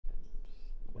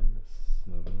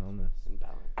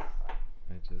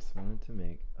just wanted to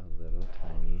make a little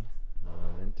tiny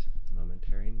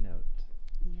momentary note.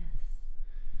 Yes.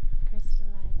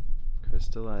 Crystallizing.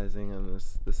 Crystallizing on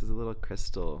this. This is a little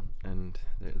crystal, and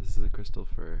this is a crystal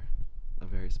for a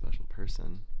very special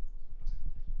person.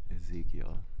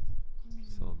 Ezekeal,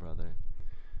 Soulbrother.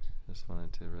 Just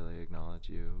wanted to really acknowledge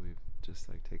you. We've just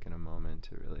like taken a moment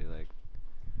to really like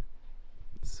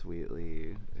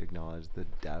sweetly acknowledge the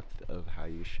depth of how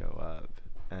you show up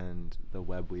and the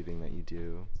web weaving that you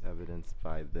do, evidenced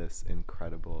by this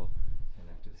incredible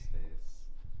connective space.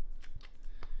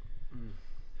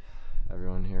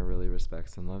 Everyone here really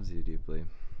respects and loves you deeply.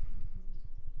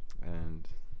 And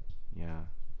yeah,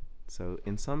 so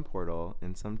in some portal,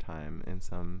 in some time, in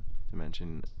some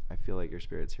dimension, I feel like your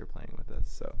spirit's here playing with us.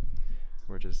 So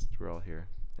we're all here.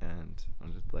 And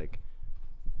I'm just like,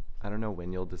 I don't know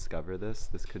when you'll discover this.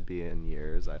 This could be in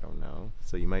years. I don't know.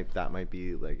 So it might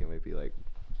be like,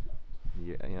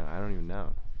 yeah, I don't even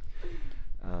know.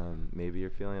 Maybe you're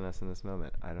feeling us in this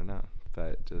moment. I don't know.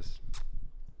 But just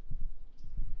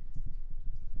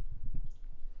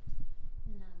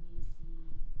Love you, Z.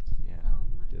 yeah, So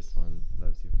much. this one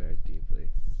loves you very deeply.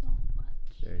 So much.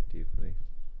 Very deeply.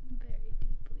 Very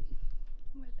deeply.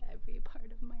 With every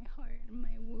part of my heart and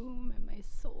my womb and my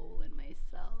soul and my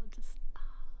cell. Just,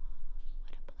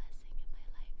 what a blessing in my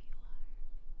life you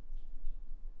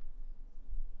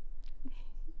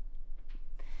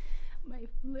are.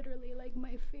 Literally like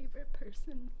my favorite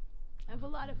person. I have a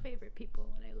lot of favorite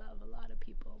people and I love a lot of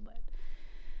people, but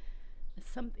it's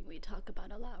something we talk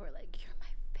about a lot. We're like, you're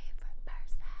my favorite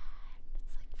person.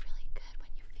 It's like really good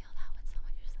when you feel that with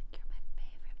someone. You're just like, you're my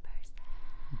favorite person.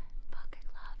 Fucking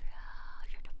love you.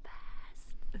 You're the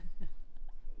best.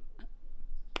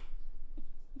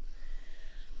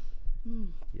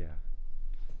 Yeah.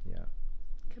 Yeah.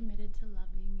 Committed to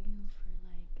loving you for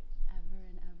like ever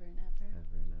and ever and ever.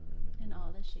 Ever and ever and ever. In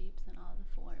all the shapes and all the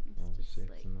forms. All the just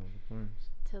shapes like and all the forms.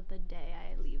 till the day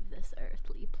I leave this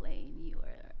earthly plane, you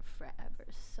are forever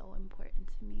so important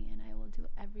to me, and I will do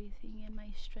everything in my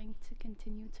strength to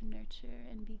continue to nurture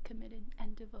and be committed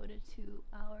and devoted to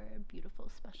our beautiful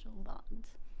special bond.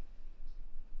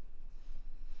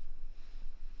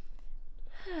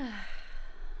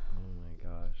 Oh my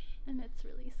gosh. And it's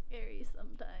really scary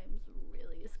sometimes,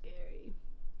 really scary.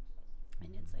 And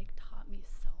it's like taught me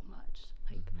so much,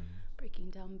 like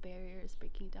breaking down barriers,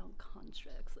 breaking down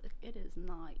constructs. Like, it is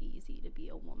not easy to be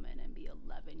a woman and be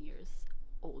 11 years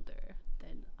older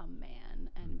than a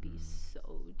man and be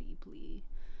so deeply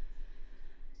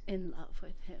in love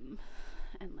with him,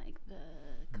 and like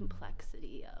the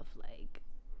complexity of like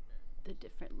the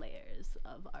different layers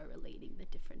of our relating, the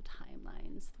different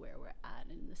timelines where we're at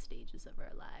in the stages of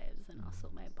our lives. And also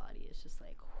my body is just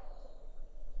like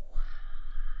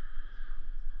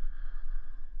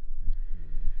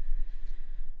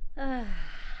yeah.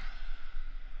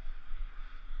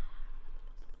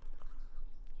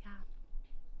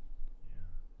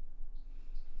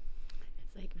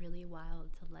 It's like really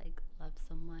wild to like love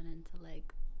someone and to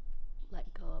like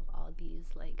let go of all these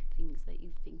like things that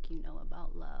you think you know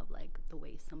about love, like the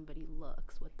way somebody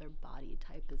looks, what their body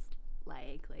type is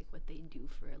like what they do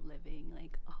for a living,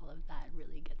 like all of that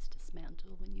really gets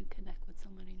dismantled when you connect with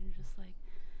someone and you're just like,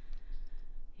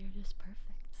 you're just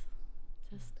perfect.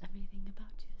 Just everything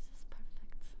about you is just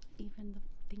perfect. Even the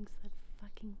things that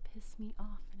fucking piss me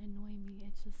off and annoy me,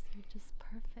 it's just, you're just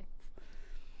perfect.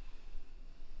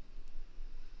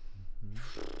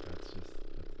 That's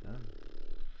them.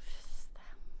 Just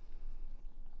them.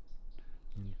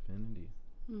 Infinity.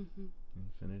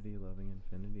 Infinity, loving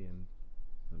infinity, and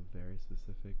a very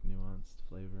specific, nuanced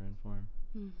flavor and form.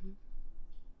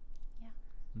 Yeah.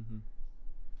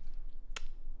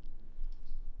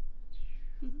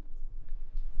 Can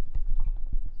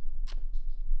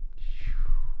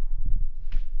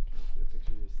I see a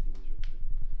picture of your steeds real quick?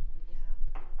 Yeah.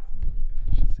 Oh my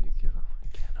gosh, Ezekeal. I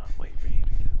cannot wait for you to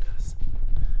get this.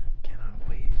 Cannot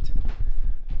wait.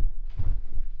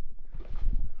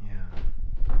 Yeah.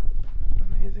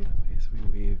 Amazing the ways we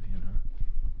weave, you know.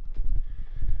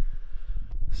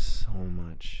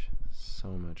 So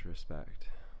much respect.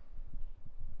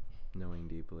 Knowing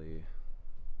deeply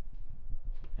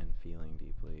and feeling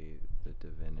deeply the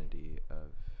divinity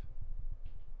of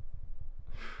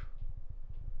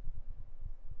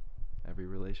every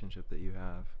relationship that you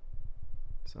have.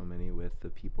 So many with the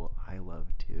people I love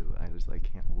too. I just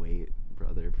like can't wait,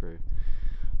 brother, for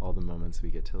all the moments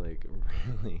we get to like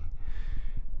really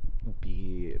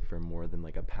be for more than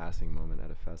like a passing moment at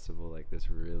a festival, like this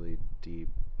really deep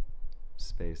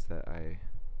space that I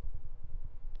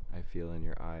feel in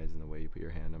your eyes and the way you put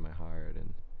your hand on my heart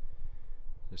and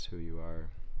just who you are.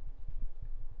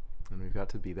 And we've got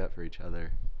to be that for each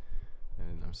other.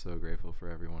 And I'm so grateful for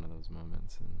every one of those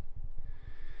moments. And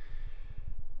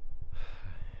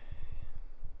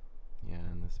yeah,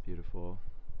 and this beautiful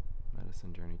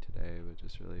medicine journey today, but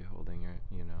just really holding your,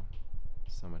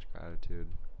 so much gratitude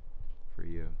for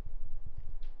you.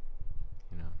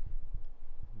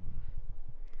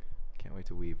 Can't wait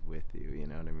to weave with you, you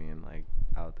know what I mean? Like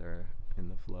out there in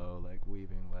the flow, like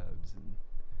weaving webs and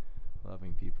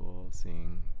loving people,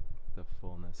 seeing the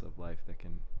fullness of life that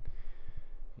can,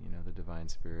 the divine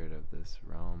spirit of this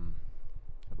realm,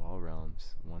 of all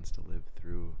realms, wants to live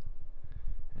through.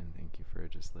 And thank you for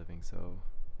just living so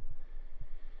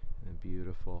the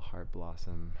beautiful heart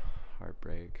blossom,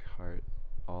 heartbreak,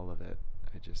 all of it.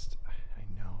 I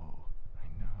know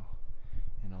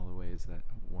in all the ways that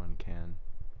one can.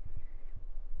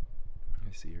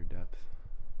 I see your depth,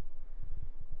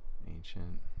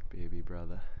 ancient baby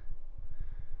brother.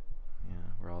 Yeah,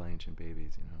 we're all ancient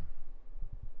babies,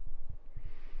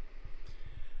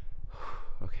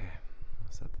 Okay,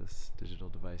 I'll set this digital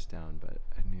device down, but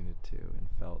I needed to and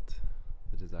felt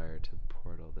the desire to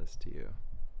portal this to you.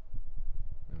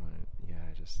 And when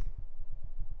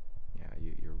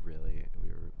you're really,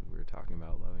 we were talking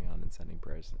about loving on and sending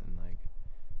prayers, and wait,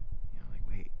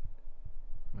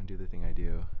 I'm gonna do the thing I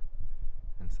do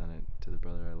and send it to the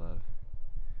brother I love.